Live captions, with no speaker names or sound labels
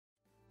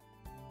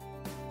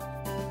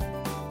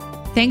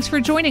Thanks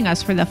for joining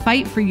us for the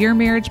Fight for Your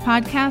Marriage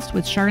podcast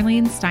with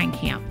Charlyne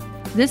Steinkamp.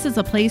 This is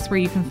a place where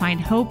you can find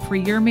hope for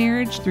your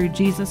marriage through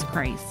Jesus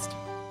Christ.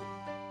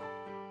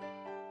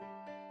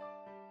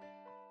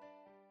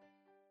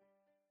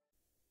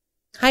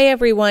 Hi,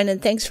 everyone,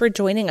 and thanks for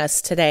joining us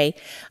today.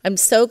 I'm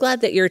so glad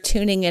that you're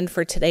tuning in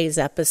for today's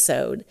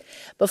episode.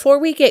 Before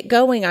we get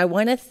going, I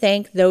want to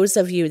thank those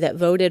of you that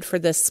voted for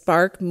the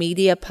Spark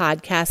Media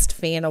Podcast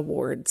Fan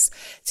Awards.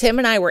 Tim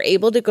and I were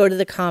able to go to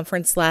the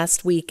conference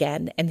last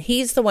weekend, and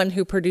he's the one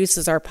who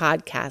produces our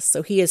podcast,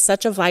 so he is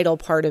such a vital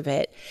part of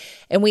it.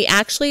 And we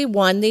actually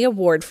won the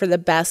award for the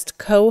best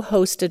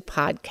co-hosted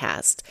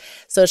podcast.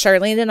 So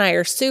Charlyne and I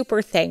are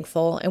super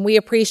thankful, and we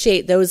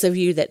appreciate those of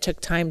you that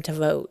took time to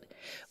vote.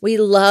 We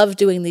love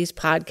doing these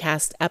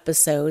podcast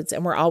episodes,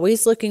 and we're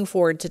always looking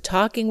forward to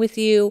talking with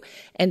you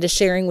and to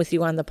sharing with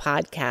you on the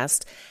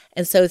podcast.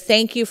 And so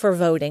thank you for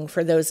voting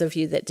for those of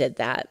you that did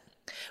that.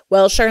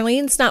 Well,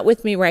 Charlyne's not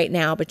with me right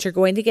now, but you're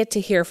going to get to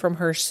hear from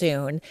her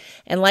soon.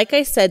 And like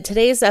I said,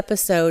 today's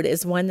episode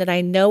is one that I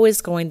know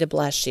is going to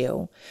bless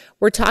you.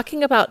 We're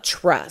talking about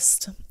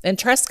trust, and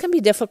trust can be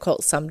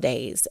difficult some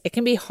days. It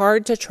can be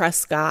hard to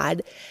trust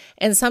God.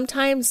 And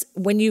sometimes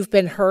when you've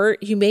been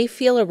hurt, you may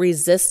feel a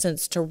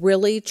resistance to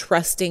really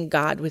trusting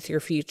God with your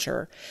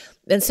future.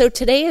 And so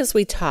today as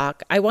we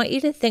talk, I want you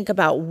to think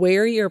about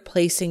where you're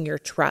placing your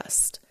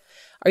trust.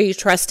 Are you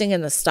trusting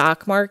in the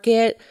stock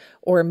market?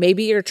 Or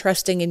maybe you're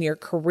trusting in your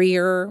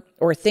career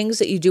or things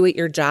that you do at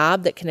your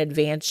job that can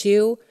advance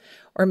you.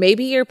 Or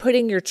maybe you're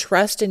putting your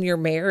trust in your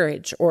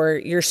marriage or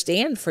your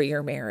stand for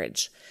your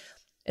marriage.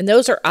 And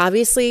those are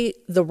obviously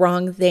the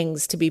wrong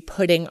things to be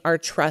putting our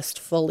trust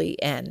fully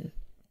in.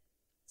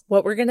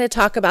 What we're going to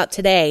talk about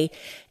today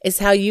is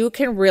how you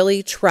can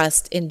really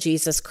trust in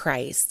Jesus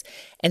Christ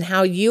and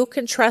how you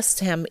can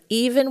trust him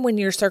even when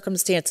your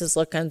circumstances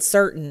look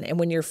uncertain and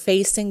when you're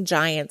facing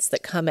giants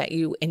that come at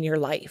you in your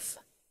life.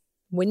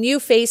 When you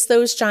face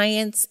those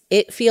giants,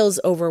 it feels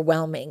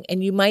overwhelming,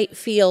 and you might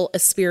feel a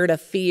spirit of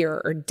fear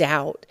or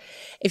doubt.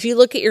 If you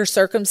look at your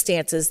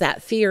circumstances,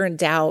 that fear and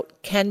doubt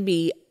can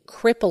be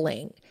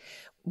crippling.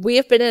 We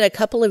have been in a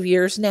couple of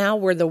years now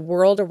where the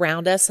world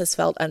around us has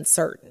felt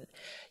uncertain.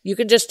 You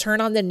can just turn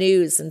on the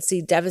news and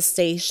see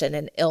devastation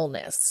and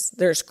illness.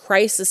 There's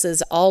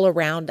crises all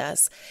around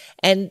us,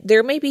 and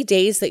there may be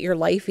days that your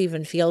life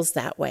even feels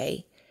that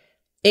way.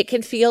 It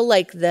can feel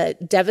like the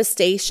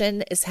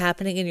devastation is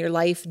happening in your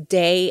life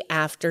day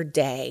after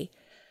day.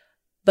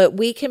 But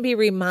we can be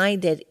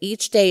reminded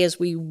each day as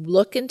we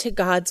look into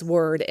God's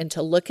word and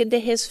to look into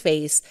his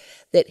face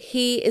that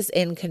he is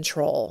in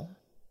control.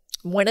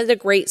 One of the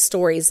great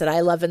stories that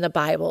I love in the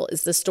Bible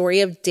is the story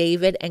of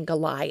David and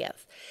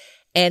Goliath.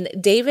 And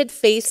David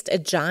faced a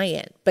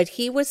giant, but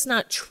he was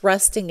not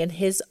trusting in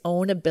his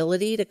own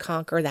ability to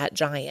conquer that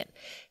giant.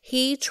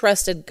 He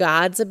trusted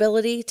God's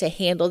ability to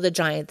handle the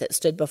giant that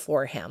stood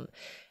before him.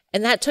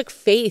 And that took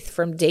faith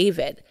from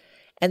David.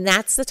 And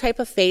that's the type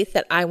of faith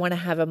that I want to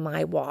have in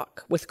my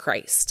walk with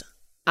Christ.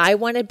 I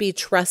want to be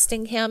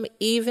trusting him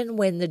even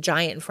when the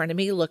giant in front of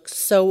me looks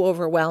so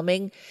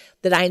overwhelming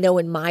that I know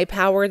in my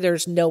power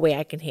there's no way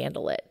I can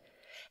handle it.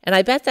 And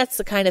I bet that's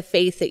the kind of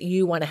faith that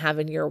you want to have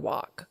in your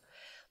walk.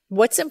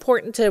 What's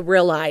important to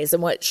realize,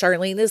 and what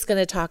Charlyne is going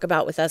to talk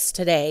about with us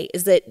today,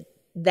 is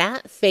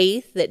that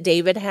faith that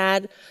David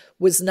had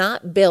was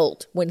not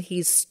built when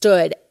he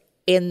stood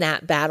in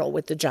that battle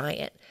with the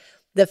giant.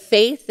 The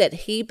faith that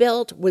he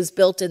built was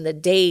built in the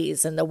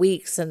days and the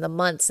weeks and the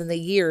months and the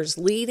years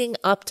leading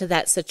up to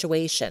that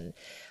situation.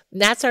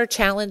 And that's our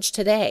challenge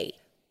today.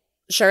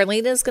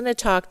 Charlyne is going to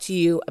talk to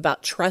you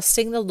about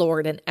trusting the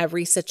Lord in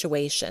every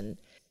situation.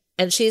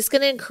 And she's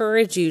going to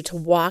encourage you to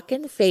walk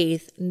in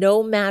faith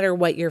no matter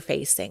what you're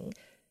facing.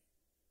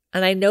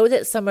 And I know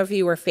that some of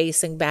you are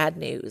facing bad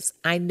news.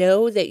 I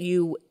know that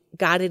you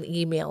got an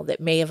email that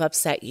may have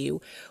upset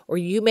you, or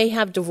you may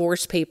have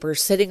divorce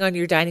papers sitting on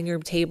your dining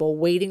room table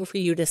waiting for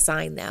you to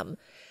sign them.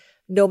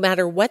 No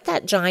matter what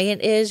that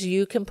giant is,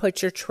 you can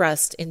put your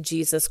trust in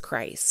Jesus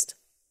Christ.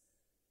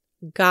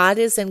 God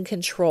is in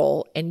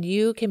control, and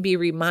you can be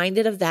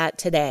reminded of that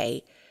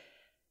today.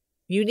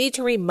 You need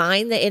to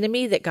remind the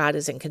enemy that God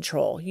is in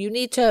control. You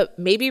need to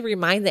maybe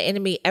remind the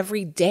enemy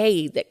every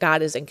day that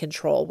God is in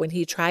control when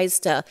he tries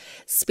to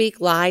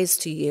speak lies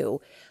to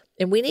you.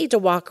 And we need to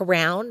walk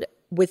around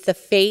with the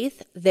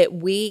faith that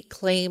we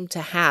claim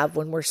to have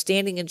when we're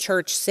standing in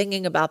church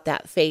singing about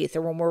that faith,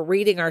 or when we're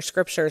reading our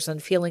scriptures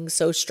and feeling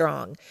so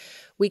strong.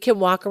 We can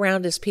walk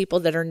around as people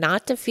that are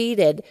not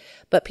defeated,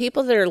 but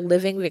people that are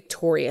living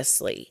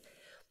victoriously.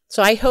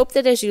 So I hope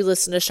that as you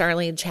listen to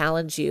Charlyne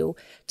challenge you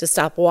to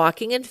stop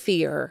walking in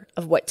fear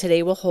of what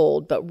today will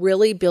hold, but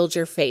really build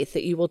your faith,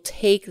 that you will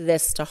take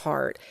this to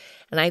heart.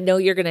 And I know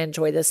you're going to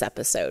enjoy this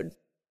episode.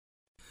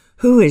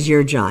 Who is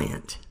your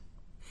giant?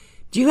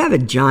 Do you have a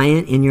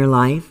giant in your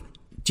life?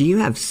 Do you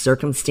have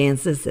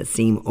circumstances that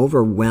seem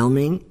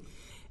overwhelming?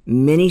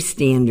 Many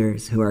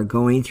standers who are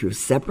going through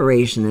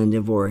separation and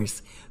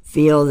divorce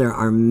feel there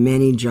are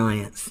many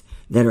giants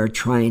that are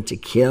trying to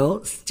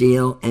kill,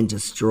 steal, and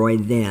destroy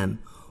them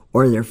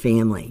or their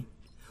family.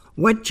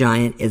 What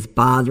giant is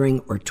bothering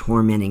or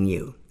tormenting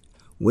you?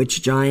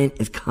 Which giant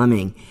is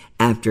coming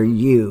after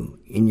you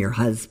and your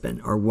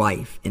husband or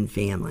wife and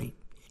family?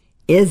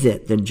 Is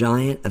it the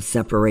giant of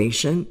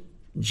separation,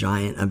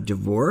 giant of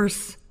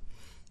divorce,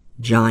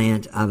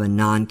 giant of a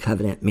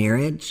non-covenant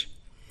marriage,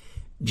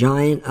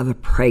 giant of a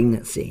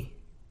pregnancy,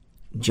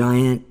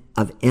 giant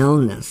of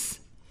illness,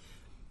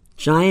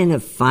 giant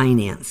of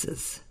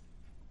finances,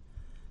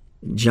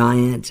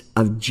 giant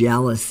of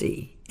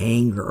jealousy,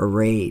 anger, or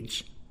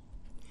rage,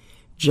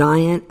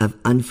 giant of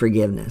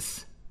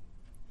unforgiveness,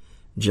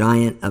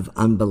 giant of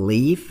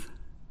unbelief,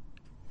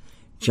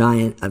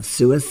 giant of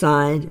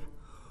suicide,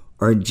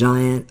 or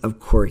giant of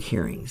court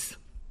hearings?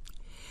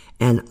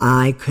 And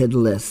I could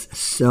list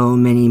so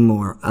many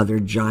more other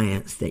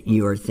giants that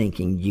you are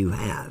thinking you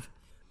have.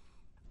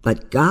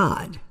 But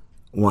God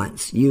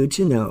wants you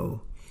to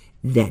know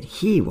that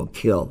He will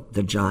kill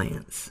the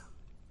giants.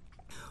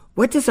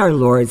 What does our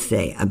Lord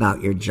say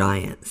about your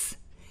giants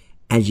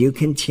as you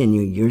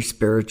continue your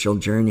spiritual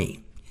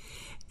journey?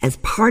 As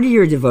part of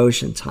your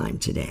devotion time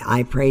today,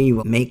 I pray you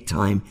will make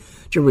time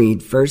to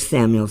read 1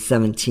 Samuel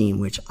 17,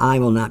 which I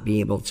will not be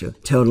able to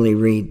totally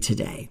read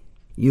today.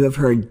 You have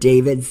heard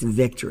David's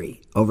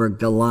victory over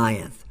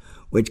Goliath,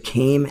 which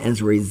came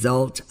as a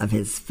result of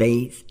his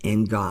faith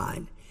in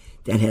God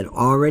that had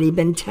already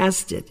been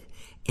tested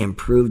and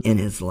proved in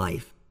his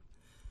life.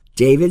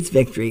 David's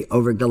victory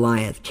over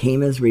Goliath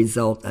came as a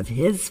result of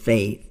his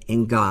faith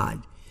in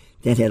God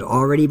that had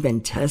already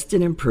been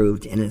tested and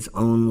proved in his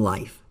own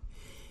life.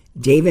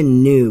 David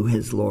knew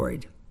his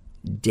Lord.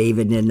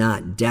 David did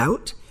not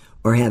doubt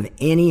or have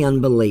any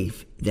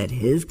unbelief that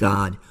his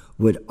God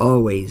would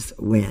always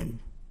win.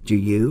 Do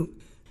you?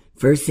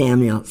 1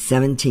 Samuel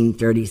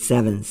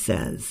 17:37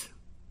 says,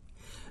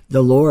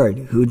 "The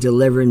Lord who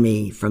delivered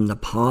me from the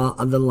paw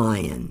of the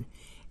lion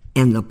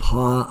and the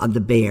paw of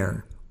the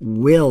bear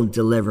will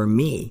deliver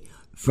me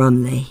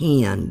from the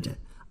hand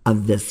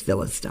of this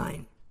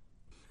Philistine."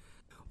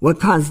 What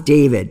caused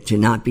David to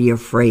not be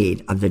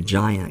afraid of the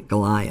giant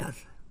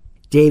Goliath?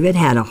 David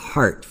had a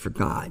heart for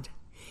God.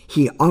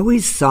 He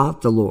always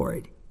sought the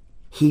Lord.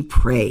 He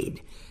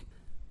prayed.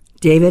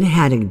 David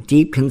had a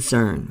deep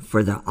concern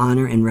for the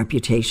honor and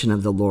reputation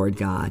of the Lord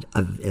God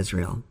of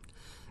Israel.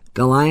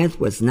 Goliath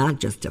was not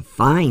just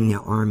defying the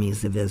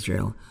armies of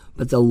Israel,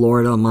 but the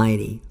Lord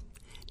Almighty.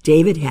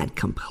 David had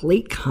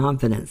complete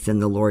confidence in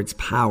the Lord's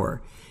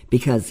power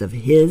because of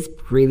his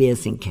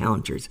previous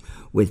encounters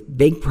with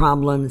big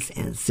problems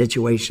and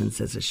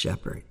situations as a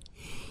shepherd.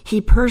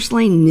 He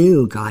personally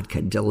knew God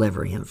could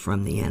deliver him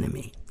from the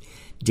enemy.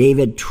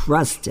 David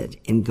trusted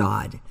in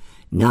God,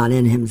 not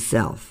in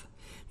himself.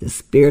 The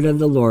Spirit of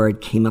the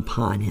Lord came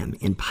upon him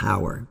in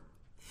power.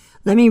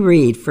 Let me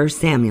read 1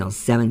 Samuel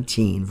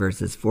 17,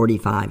 verses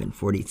 45 and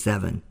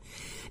 47.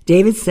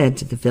 David said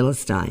to the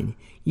Philistine,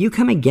 "You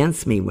come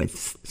against me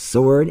with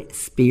sword,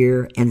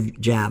 spear,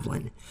 and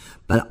javelin,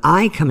 but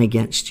I come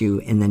against you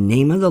in the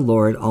name of the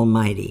Lord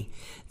Almighty,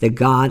 the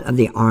God of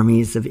the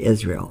armies of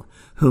Israel,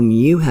 whom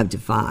you have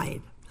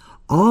defied.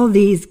 All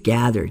these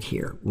gathered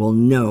here will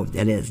know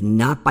that it is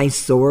not by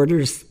sword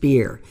or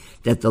spear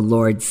that the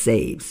Lord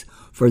saves,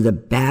 for the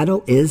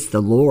battle is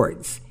the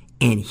Lord's,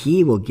 and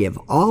He will give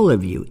all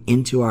of you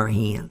into our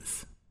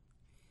hands."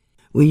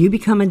 Will you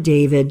become a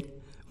David?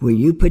 Will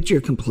you put your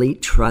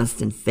complete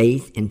trust and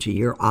faith into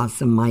your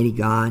awesome, mighty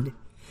God?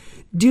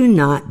 Do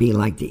not be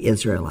like the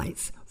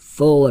Israelites,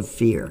 full of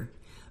fear.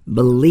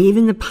 Believe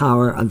in the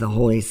power of the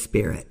Holy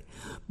Spirit.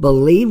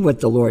 Believe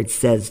what the Lord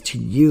says to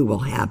you will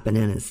happen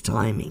in His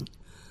timing.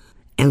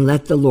 And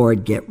let the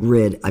Lord get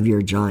rid of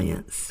your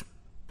giants.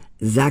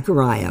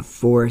 Zechariah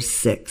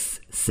 4:6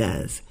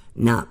 says,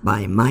 "Not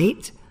by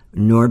might,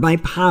 nor by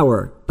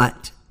power,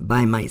 but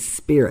by my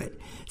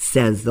Spirit,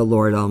 says the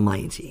Lord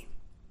Almighty."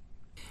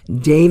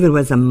 David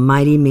was a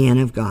mighty man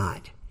of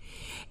God,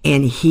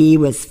 and he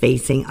was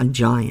facing a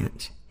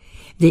giant.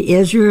 The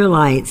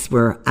Israelites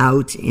were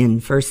out in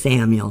 1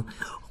 Samuel,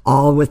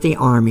 all with the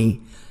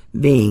army,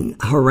 being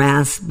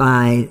harassed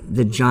by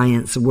the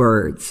giant's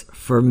words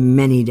for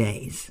many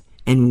days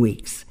and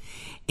weeks,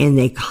 and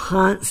they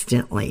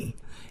constantly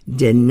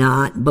did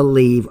not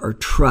believe or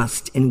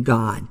trust in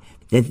God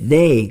that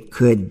they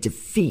could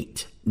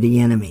defeat the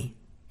enemy.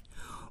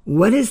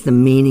 What is the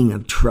meaning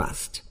of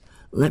trust?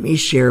 Let me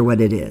share what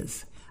it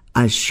is.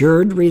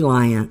 Assured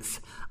reliance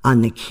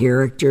on the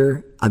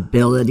character,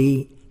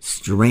 ability,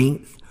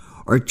 strength,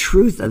 or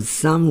truth of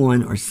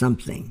someone or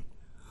something.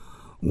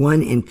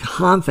 One in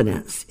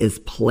confidence is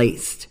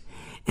placed,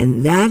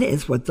 and that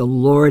is what the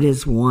Lord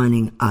is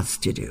wanting us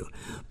to do.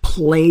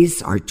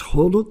 Place our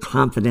total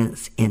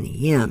confidence in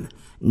Him,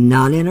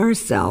 not in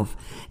ourselves,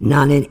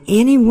 not in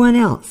anyone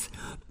else,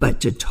 but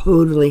to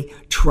totally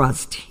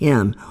trust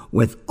Him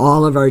with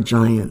all of our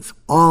giants,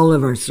 all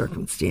of our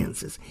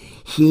circumstances.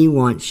 He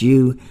wants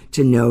you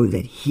to know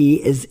that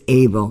He is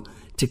able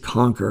to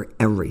conquer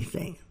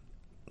everything.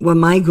 Well,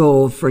 my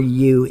goal for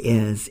you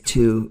is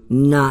to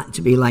not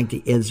to be like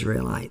the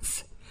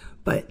Israelites,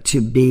 but to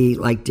be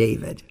like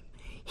David.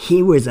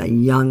 He was a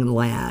young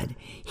lad.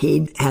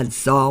 He had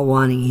Saul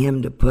wanting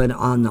him to put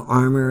on the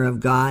armor of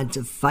God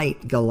to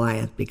fight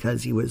Goliath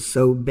because he was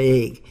so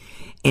big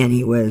and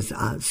he was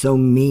so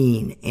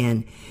mean.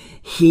 And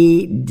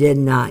he did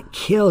not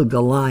kill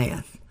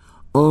Goliath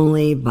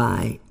only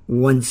by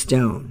one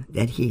stone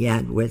that he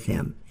had with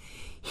him.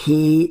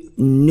 He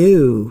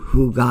knew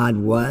who God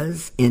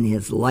was in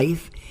his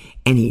life,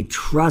 and he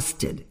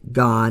trusted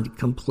God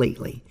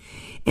completely.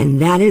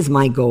 And that is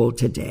my goal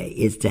today,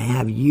 is to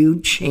have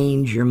you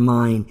change your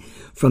mind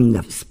from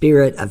the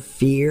spirit of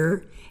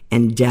fear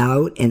and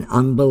doubt and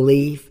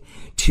unbelief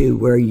to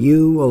where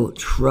you will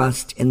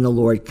trust in the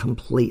Lord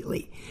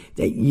completely,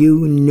 that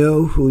you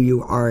know who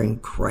you are in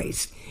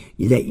Christ,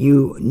 that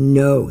you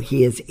know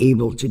he is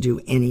able to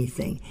do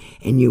anything,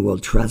 and you will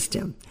trust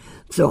him.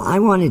 So I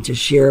wanted to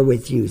share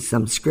with you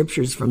some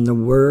scriptures from the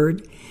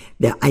Word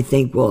that I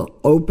think will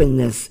open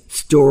this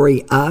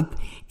story up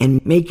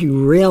and make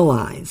you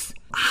realize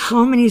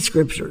how many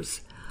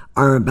scriptures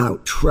are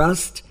about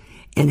trust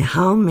and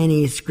how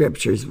many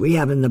scriptures we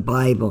have in the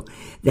Bible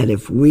that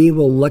if we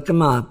will look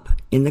them up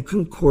in the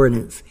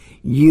concordance,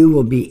 you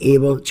will be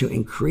able to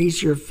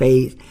increase your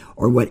faith,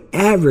 or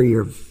whatever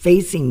you're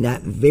facing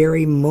that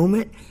very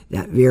moment,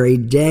 that very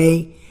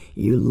day,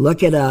 you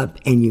look it up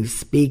and you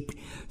speak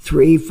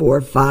 3,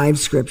 4, 5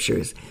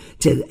 scriptures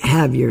to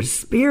have your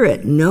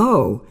spirit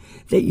know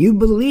that you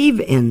believe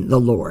in the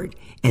Lord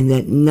and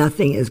that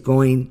nothing is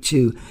going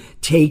to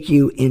take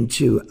you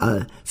into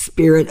a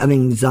spirit of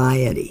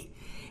anxiety,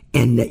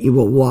 and that you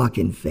will walk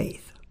in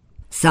faith.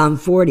 Psalm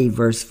 40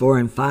 verse 4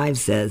 and 5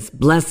 says,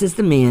 "Blessed is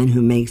the man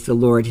who makes the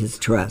Lord his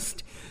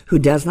trust, who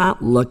does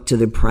not look to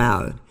the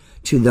proud,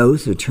 to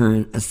those who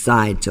turn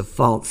aside to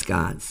false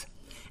gods.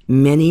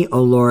 Many,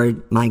 O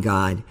Lord, my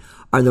God,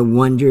 are the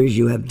wonders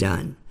you have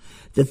done.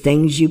 The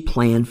things you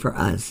plan for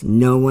us,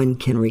 no one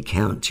can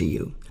recount to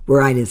you.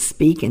 Were I to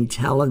speak and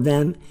tell of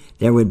them,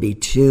 there would be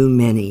too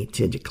many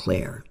to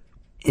declare."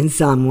 In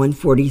Psalm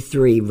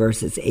 143,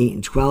 verses 8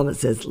 and 12, it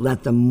says,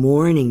 "Let the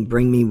morning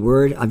bring me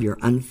word of your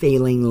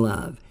unfailing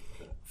love,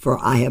 for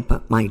I have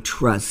put my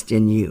trust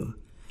in you."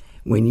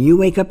 When you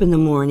wake up in the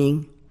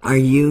morning, are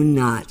you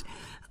not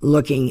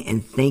looking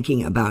and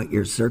thinking about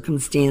your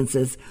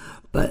circumstances,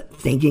 but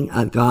thinking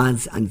of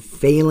God's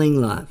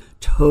unfailing love,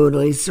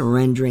 totally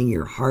surrendering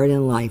your heart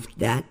and life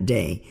that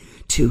day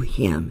to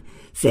him,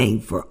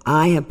 saying, "For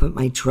I have put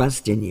my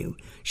trust in you.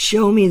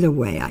 Show me the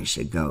way I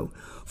should go.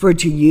 For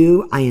to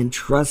you I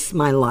entrust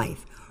my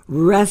life.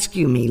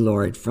 Rescue me,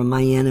 Lord, from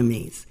my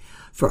enemies.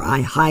 For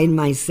I hide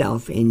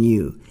myself in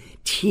you.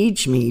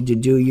 Teach me to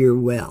do your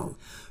will.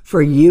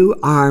 For you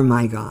are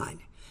my God.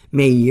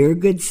 May your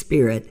good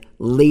spirit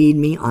lead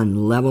me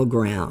on level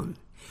ground.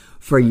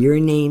 For your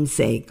name's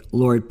sake,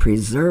 Lord,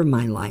 preserve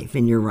my life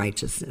in your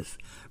righteousness.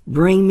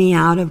 Bring me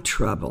out of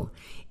trouble.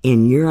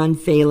 In your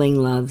unfailing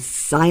love,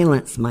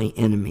 silence my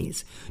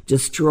enemies.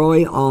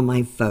 Destroy all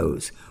my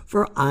foes,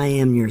 for I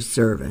am your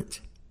servant."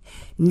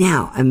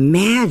 Now,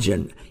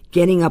 imagine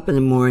getting up in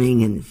the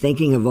morning and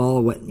thinking of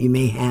all what you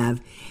may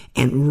have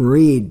and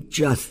read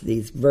just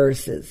these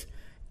verses,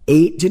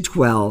 8 to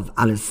 12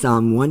 out of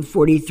Psalm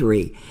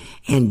 143.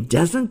 And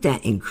doesn't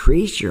that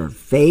increase your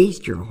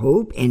faith, your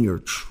hope, and your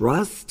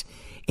trust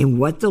in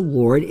what the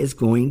Lord is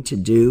going to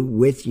do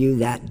with you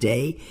that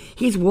day?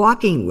 He's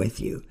walking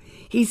with you.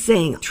 He's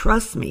saying,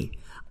 "Trust me,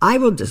 I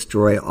will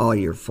destroy all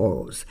your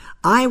foes.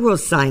 I will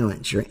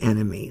silence your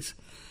enemies."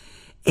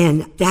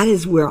 And that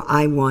is where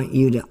I want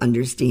you to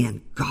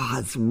understand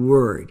God's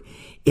word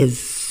is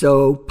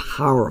so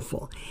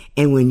powerful.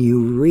 And when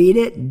you read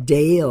it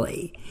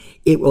daily,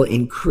 it will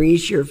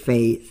increase your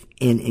faith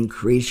and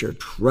increase your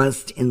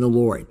trust in the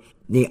Lord.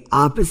 The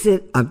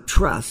opposite of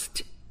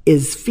trust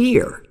is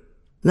fear.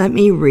 Let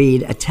me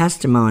read a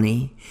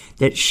testimony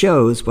that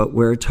shows what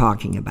we're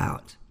talking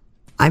about.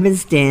 I've been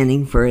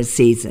standing for a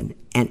season,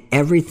 and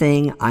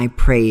everything I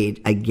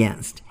prayed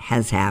against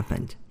has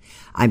happened.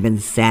 I've been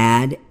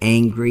sad,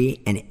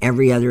 angry, and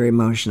every other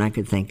emotion I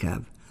could think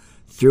of.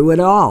 Through it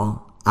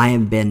all, I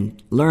have been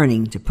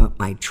learning to put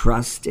my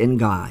trust in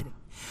God.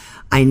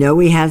 I know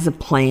he has a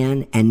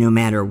plan, and no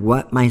matter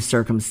what my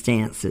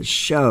circumstances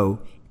show,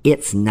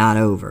 it's not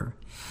over.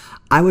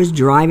 I was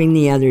driving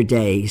the other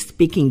day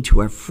speaking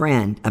to a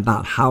friend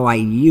about how I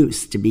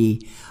used to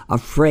be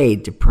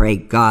afraid to pray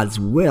God's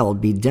will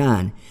be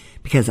done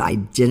because I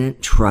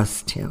didn't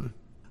trust him.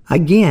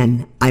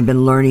 Again, I've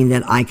been learning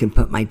that I can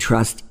put my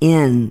trust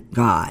in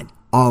God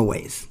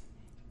always.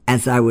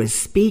 As I was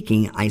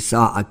speaking, I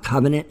saw a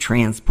Covenant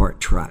transport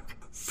truck.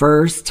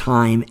 First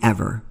time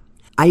ever.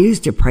 I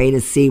used to pray to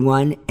see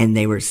one, and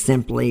they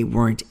simply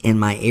weren't in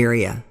my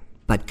area,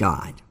 but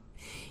God.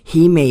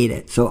 He made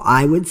it so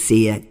I would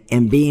see it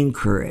and be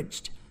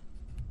encouraged.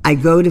 I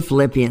go to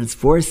Philippians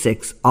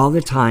 4:6 all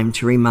the time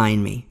to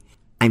remind me.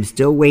 I'm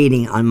still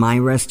waiting on my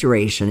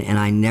restoration, and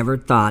I never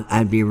thought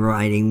I'd be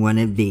writing one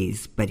of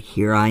these, but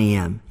here I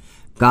am.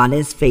 God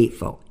is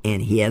faithful,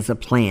 and he has a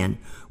plan.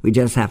 We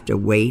just have to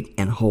wait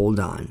and hold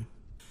on.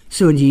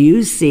 So do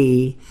you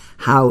see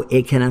how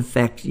it can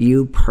affect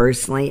you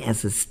personally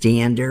as a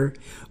stander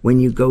when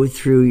you go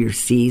through your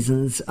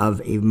seasons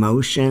of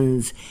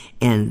emotions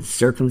and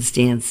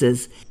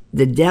circumstances?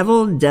 The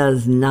devil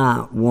does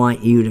not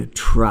want you to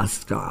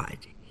trust God.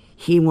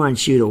 He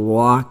wants you to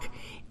walk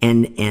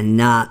and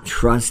not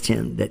trust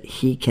him that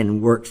he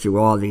can work through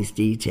all these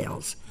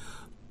details.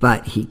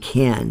 But he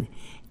can.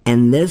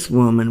 And this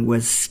woman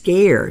was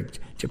scared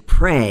to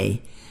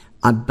pray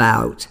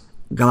about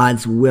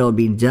God's will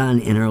be done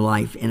in her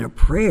life in a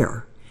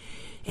prayer.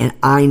 And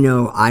I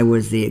know I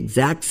was the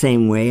exact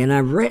same way, and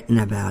I've written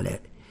about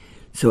it.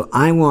 So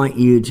I want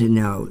you to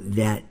know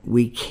that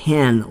we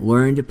can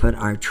learn to put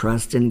our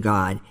trust in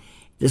God.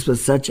 This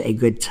was such a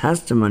good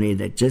testimony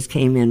that just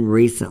came in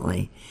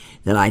recently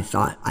that I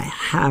thought I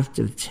have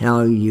to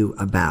tell you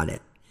about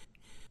it.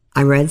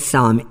 I read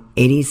Psalm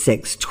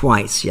 86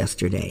 twice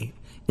yesterday,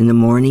 in the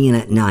morning and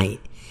at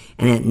night.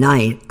 And at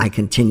night, I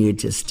continued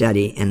to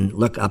study and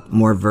look up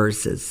more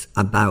verses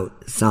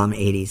about Psalm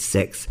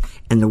 86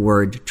 and the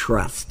word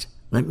trust.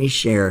 Let me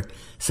share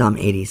Psalm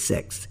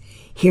 86.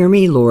 Hear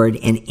me, Lord,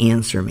 and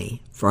answer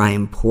me, for I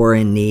am poor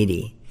and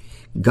needy.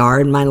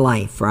 Guard my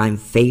life, for I am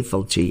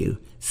faithful to you.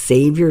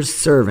 Save your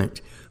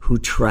servant who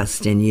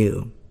trusts in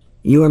you.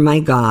 You are my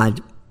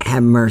God.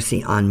 Have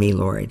mercy on me,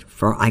 Lord,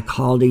 for I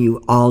call to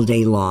you all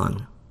day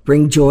long.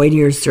 Bring joy to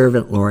your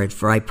servant, Lord,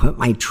 for I put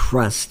my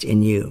trust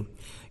in you.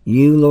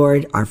 You,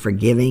 Lord, are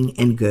forgiving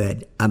and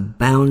good,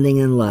 abounding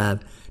in love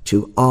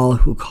to all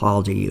who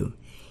call to you.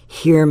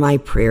 Hear my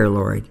prayer,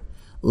 Lord.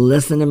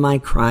 Listen to my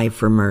cry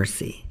for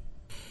mercy.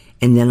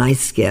 And then I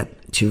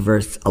skip to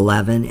verse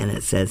 11, and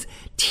it says,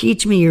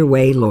 Teach me your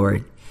way,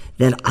 Lord,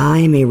 that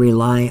I may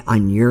rely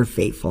on your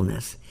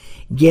faithfulness.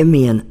 Give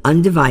me an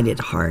undivided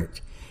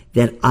heart,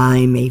 that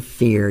I may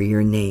fear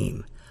your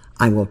name.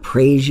 I will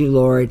praise you,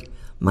 Lord,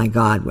 my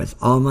God, with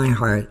all my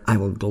heart. I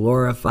will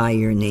glorify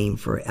your name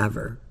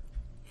forever.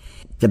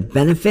 The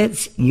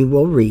benefits you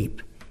will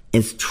reap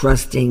is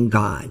trusting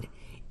God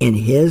in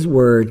his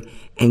word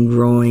and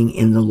growing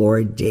in the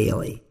Lord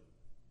daily.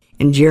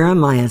 In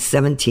Jeremiah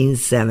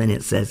 17:7,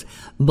 it says,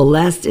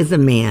 Blessed is the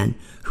man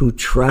who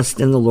trusts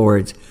in the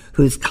Lord,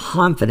 whose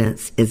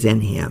confidence is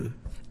in him.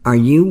 Are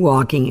you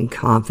walking in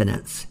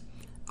confidence?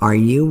 Are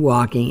you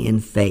walking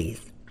in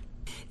faith?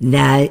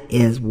 That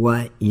is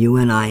what you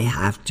and I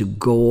have to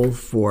goal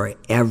for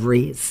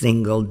every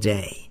single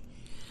day.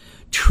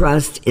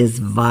 Trust is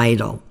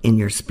vital in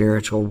your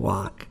spiritual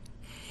walk.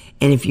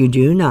 And if you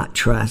do not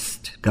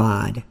trust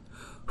God,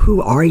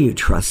 who are you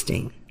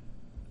trusting?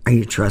 Are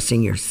you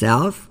trusting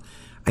yourself?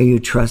 Are you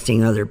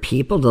trusting other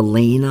people to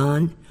lean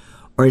on?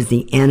 Or is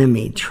the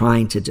enemy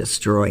trying to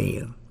destroy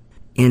you?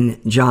 In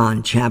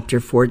John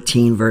chapter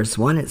 14, verse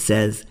 1, it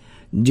says,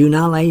 Do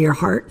not let your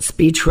hearts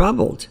be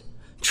troubled.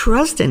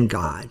 Trust in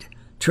God.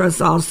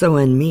 Trust also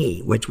in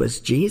me, which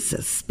was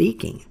Jesus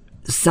speaking.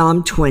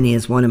 Psalm 20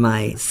 is one of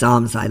my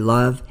psalms I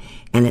love,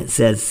 and it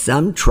says,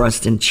 Some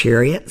trust in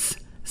chariots,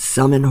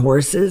 some in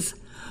horses,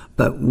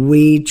 but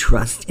we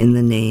trust in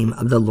the name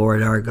of the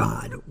Lord our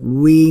God.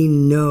 We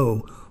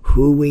know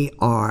who we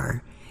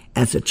are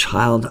as a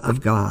child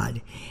of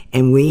God,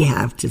 and we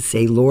have to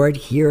say, Lord,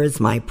 here is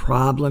my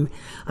problem.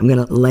 I'm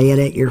going to lay it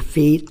at your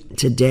feet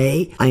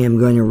today. I am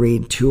going to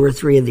read 2 or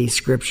 3 of these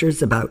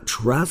scriptures about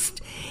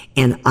trust,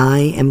 and I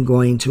am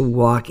going to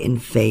walk in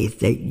faith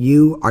that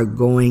you are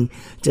going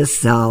to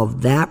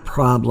solve that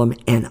problem,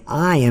 and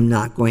I am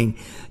not going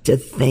to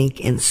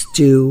think and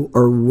stew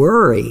or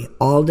worry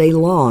all day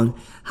long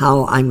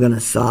how I'm going to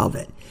solve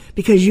it,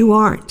 because you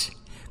aren't.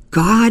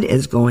 God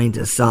is going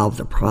to solve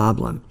the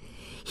problem.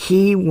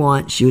 He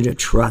wants you to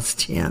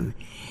trust him.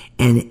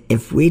 And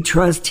if we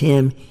trust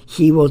him,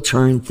 he will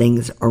turn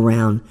things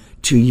around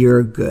to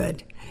your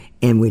good.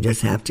 And we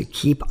just have to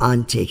keep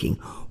on taking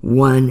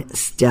one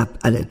step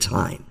at a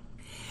time.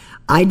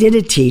 I did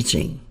a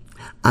teaching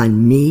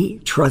on me,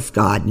 trust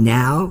God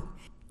now.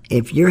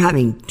 If you're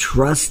having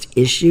trust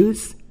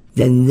issues,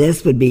 then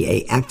this would be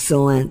an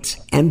excellent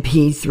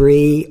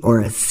MP3 or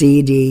a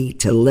CD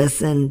to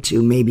listen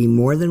to maybe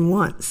more than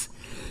once,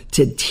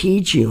 to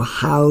teach you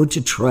how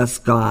to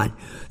trust God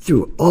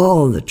through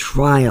all the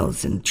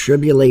trials and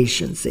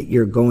tribulations that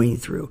you're going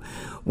through.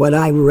 What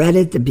I read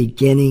at the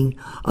beginning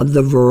of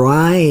the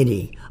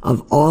variety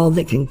of all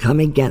that can come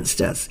against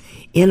us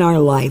in our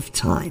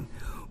lifetime,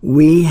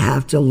 we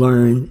have to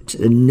learn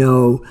to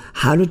know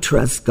how to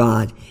trust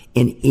God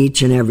in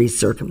each and every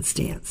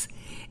circumstance.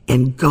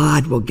 And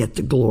God will get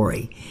the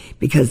glory,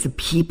 because the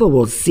people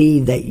will see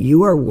that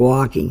you are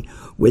walking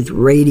with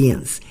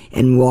radiance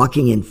and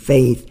walking in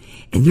faith.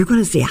 And they're going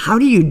to say, how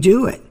do you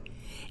do it?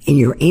 And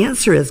your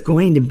answer is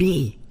going to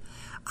be,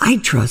 I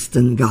trust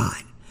in God.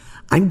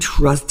 I'm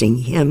trusting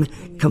him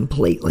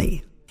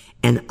completely.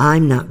 And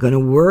I'm not going to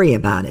worry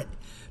about it,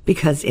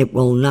 because it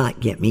will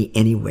not get me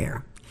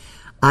anywhere.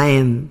 I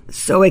am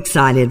so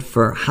excited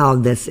for how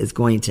this is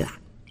going to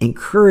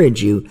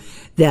encourage you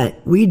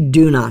that we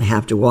do not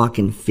have to walk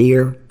in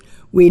fear.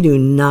 We do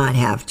not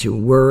have to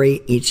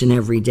worry each and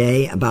every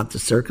day about the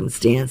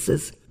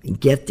circumstances.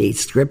 Get these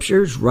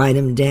scriptures, write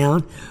them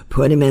down,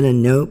 put them in a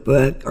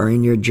notebook or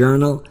in your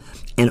journal,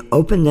 and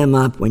open them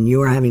up when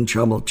you are having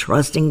trouble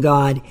trusting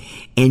God,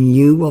 and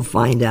you will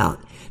find out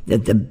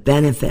that the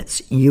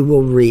benefits you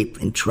will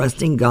reap in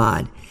trusting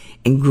God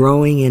and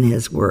growing in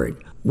His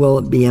Word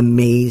will be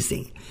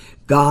amazing.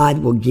 God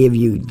will give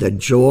you the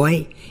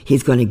joy.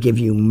 He's going to give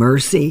you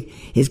mercy.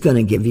 He's going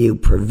to give you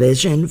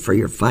provision for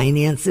your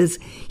finances.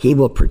 He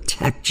will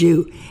protect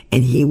you,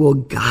 and He will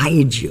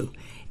guide you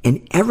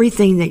in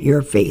everything that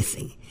you're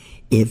facing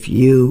if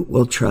you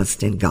will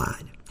trust in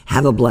God.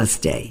 Have a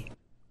blessed day.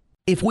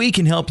 If we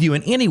can help you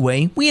in any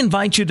way, we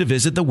invite you to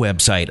visit the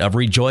website of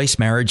Rejoice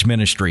Marriage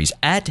Ministries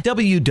at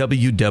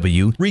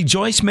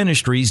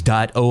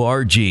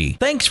www.rejoiceministries.org.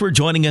 Thanks for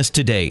joining us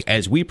today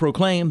as we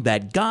proclaim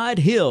that God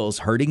heals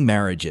hurting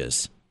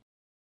marriages.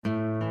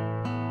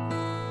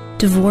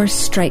 Divorce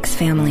strikes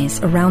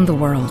families around the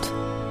world,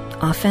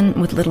 often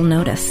with little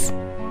notice.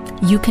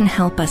 You can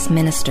help us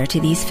minister to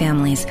these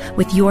families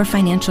with your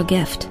financial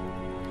gift.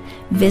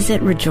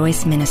 Visit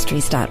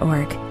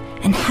rejoiceministries.org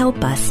and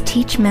help us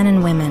teach men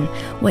and women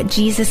what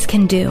Jesus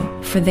can do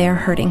for their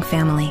hurting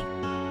family.